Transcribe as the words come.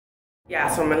Yeah,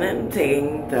 so I'm gonna take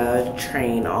the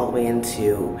train all the way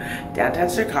into downtown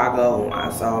Chicago.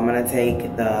 So I'm gonna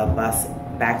take the bus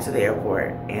back to the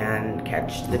airport and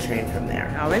catch the train from there.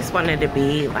 I always wanted to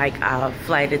be like a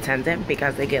flight attendant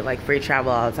because they get like free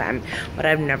travel all the time, but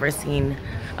I've never seen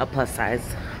a plus size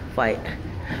flight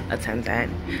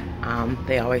attendant.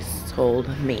 They always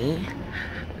told me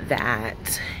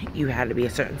that you had to be a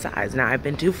certain size. Now I've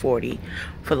been 240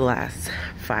 for the last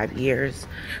 5 years.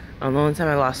 The only time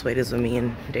I lost weight is when me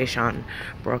and Deshawn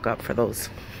broke up for those,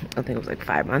 I think it was like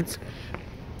 5 months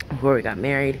before we got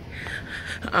married.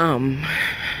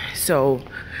 So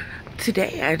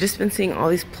today I've just been seeing all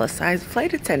these plus size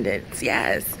flight attendants.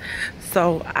 Yes.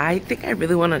 So I think I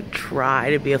really want to try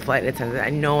to be a flight attendant.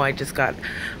 I know I just got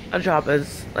a job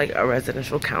as like a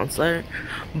residential counselor,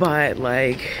 but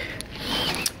like,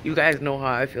 you guys know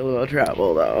how I feel about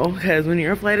travel though, because when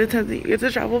you're a flight attendant, you get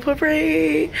to travel for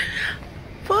free.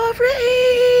 For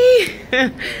free!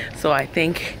 So I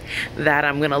think that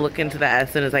I'm gonna look into that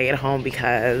as soon as I get home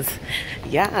because,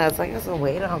 yeah, it's like it's a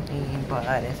weight on me.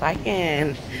 But if I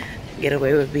can get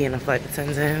away with being a flight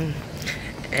attendant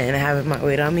and having my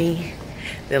weight on me,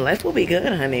 then life will be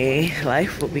good, honey.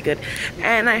 Life will be good.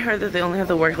 And I heard that they only have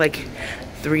to work like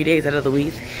 3 days out of the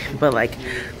week, but like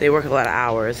they work a lot of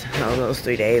hours on those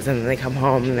 3 days, and then they come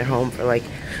home and they're home for like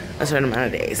a certain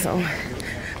amount of days. So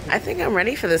I think I'm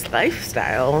ready for this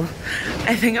lifestyle.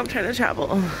 I think I'm trying to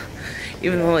travel,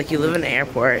 even though like you live in the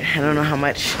airport. I don't know how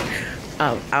much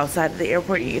outside of the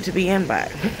airport you get to be in,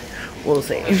 but we'll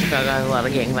see. Chicago has a lot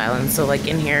of gang violence, so like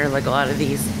in here, like a lot of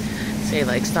these say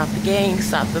like stop the gang,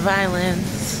 stop the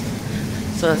violence.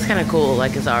 So that's kind of cool,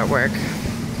 like his artwork.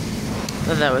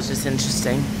 But that was just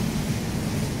interesting.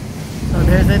 So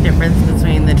there's a difference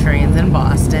between the trains in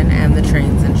Boston and the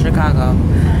trains in Chicago.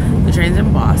 The trains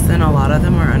in Boston, a lot of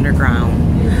them are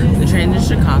underground. The trains in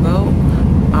Chicago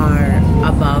are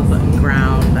above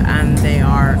ground and they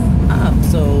are up.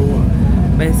 So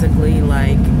basically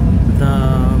like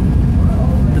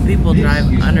the people drive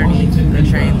underneath the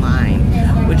train line,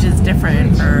 which is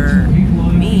different for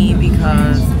me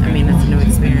because, I mean, it's a new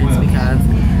experience because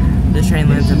the train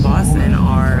lines in Boston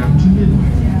are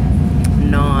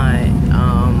not,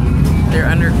 they're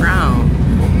underground.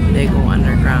 They go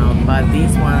underground, but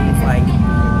these ones, like,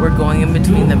 we're going in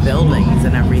between the buildings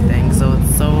and everything, so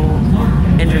it's so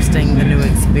interesting, the new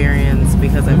experience,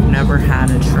 because I've never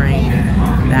had a train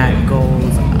that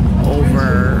goes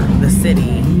over the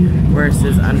city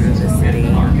versus under the city.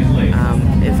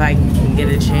 If I can get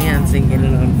a chance and get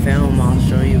it on film, I'll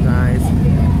show you guys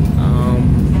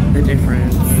the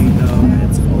difference.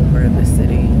 It's over the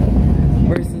city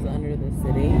versus under the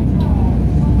city.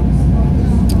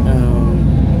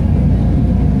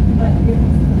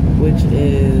 Which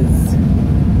is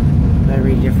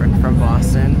very different from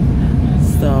Boston.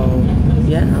 So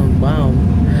yeah, wow.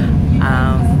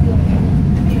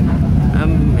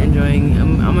 I'm enjoying,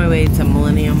 I'm on my way to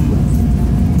Millennium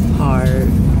Park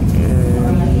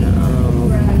and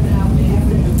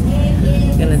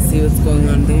gonna see what's going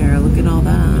on there. Look at all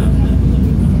that.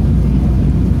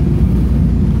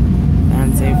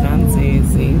 Fancy, fancy.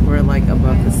 See, we're like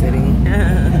above the city.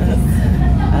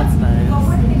 That's nice.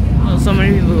 So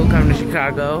many people who come to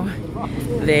Chicago,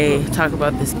 they talk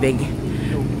about this big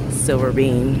silver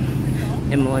bean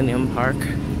in Millennium Park.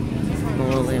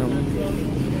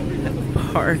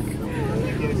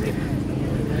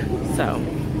 So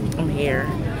I'm here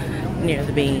near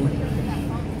the bean.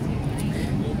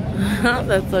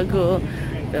 That's so cool.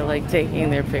 They're like taking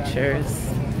their pictures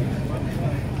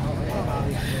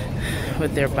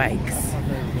with their bikes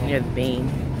near the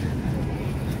bean.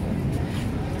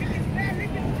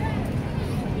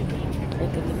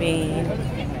 Look at the bean.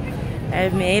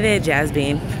 I've made it,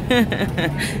 Jasmine.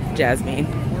 Jasmine.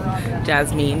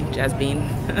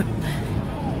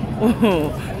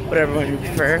 Whatever one you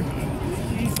prefer.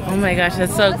 Oh my gosh,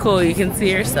 that's so cool. You can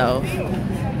see yourself.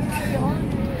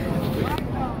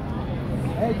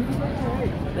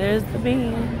 There's the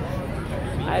bean.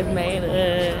 I've made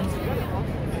it.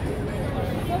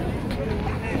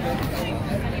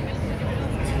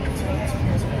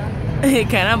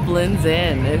 It kind of blends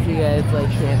in if you guys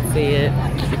like can't see it.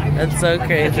 That's so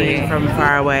crazy. From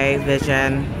far away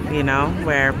vision, you know,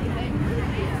 where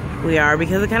we are,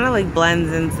 because it kind of like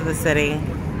blends into the city.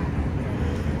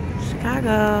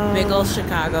 Chicago. Big old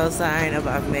Chicago sign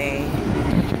above me.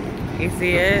 You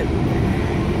see it?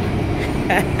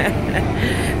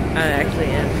 I'm actually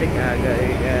in Chicago,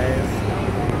 you guys.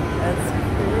 That's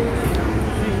crazy.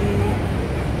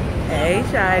 Hey,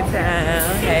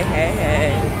 Chi-Town.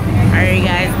 Hey. Alright,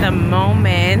 guys, the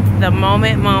moment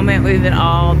we've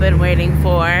all been waiting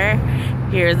for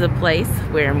Here's a place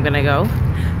where I'm gonna go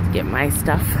to get my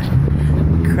stuff.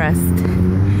 Crust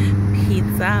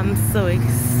pizza. I'm so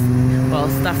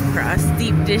stuffed crust,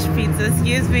 deep dish pizza.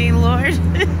 Excuse me, Lord.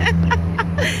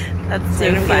 That's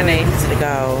too funny. To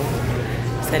go.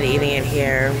 Instead of eating it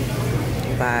here,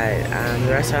 but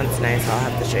the restaurant's nice. I'll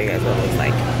have to show you guys what it looks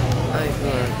like. Oh,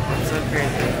 it's so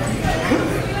crazy.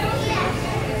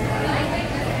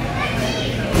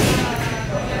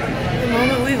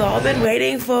 We've all been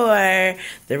waiting for.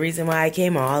 The reason why I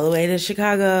came all the way to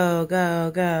Chicago.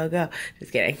 Go, go, go.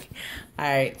 Just kidding.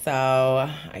 Alright, so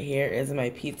here is my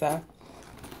pizza.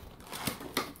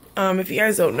 If you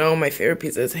guys don't know, my favorite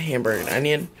pizza is hamburger and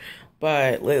onion.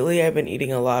 But lately I've been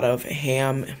eating a lot of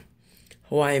ham,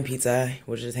 Hawaiian pizza,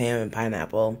 which is ham and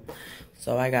pineapple.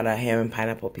 So I got a ham and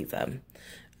pineapple pizza.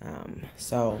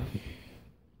 So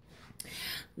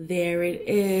there it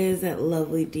is, that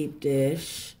lovely deep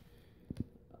dish.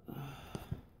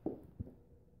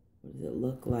 What does it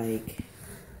look like?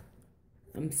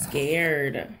 I'm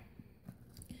scared.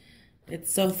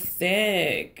 It's so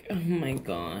thick. Oh my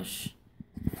gosh.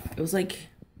 It was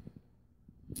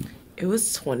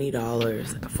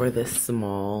 $20 for this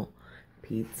small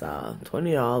pizza.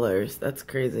 $20. That's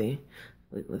crazy.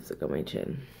 Like, let's look at my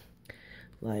chin.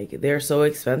 Like, they're so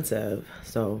expensive.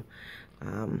 So,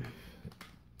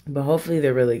 but hopefully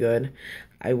they're really good.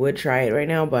 I would try it right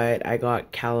now, but I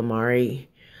got calamari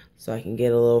so I can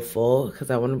get a little full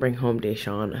because I want to bring home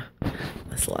Deshaun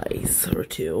a slice or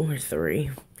 2 or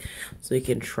 3 so he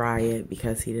can try it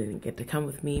because he didn't get to come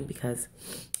with me because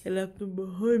I left him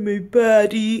behind, my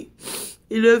buddy.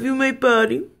 I love you, my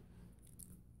buddy.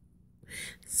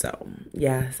 So,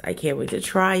 yes, I can't wait to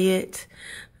try it.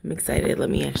 I'm excited. Let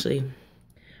me actually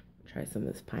try some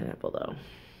of this pineapple, though.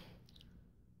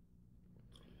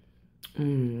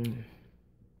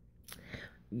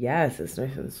 Yes, it's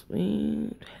nice and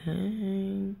sweet.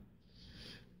 Hey.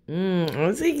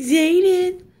 I'm so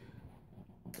excited.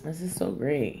 This is so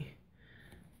great.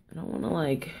 I don't want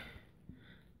to,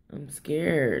 I'm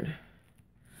scared.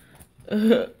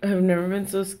 I've never been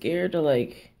so scared to,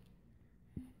 I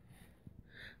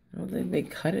don't think they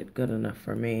cut it good enough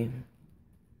for me.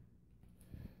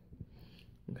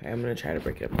 Okay, I'm going to try to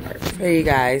break it apart. Hey, you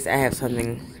guys, I have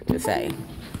something to say.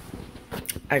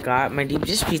 I got my deep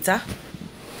dish pizza,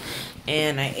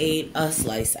 and I ate a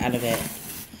slice out of it.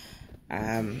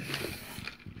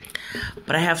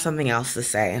 But I have something else to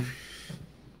say.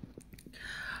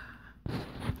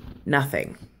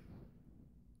 Nothing.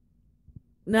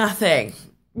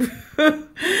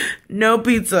 No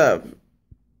pizza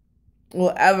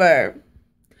will ever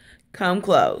come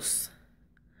close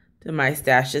to my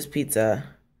Stash's Pizza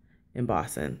in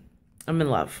Boston. I'm in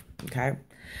love, okay?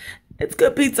 It's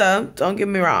good pizza, don't get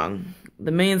me wrong.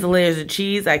 The millions of layers of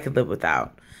cheese I could live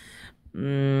without.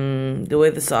 The way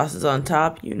the sauce is on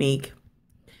top, unique.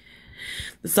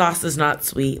 The sauce is not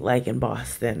sweet like in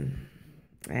Boston.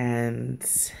 And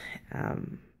it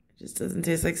just doesn't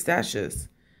taste like Stash's.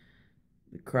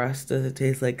 The crust doesn't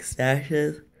taste like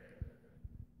Stash's.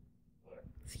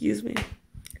 Excuse me.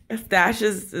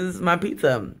 Stash's is my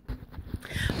pizza.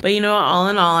 But you know what? All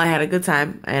in all, I had a good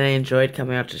time. And I enjoyed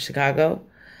coming out to Chicago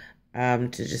to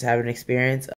just have an experience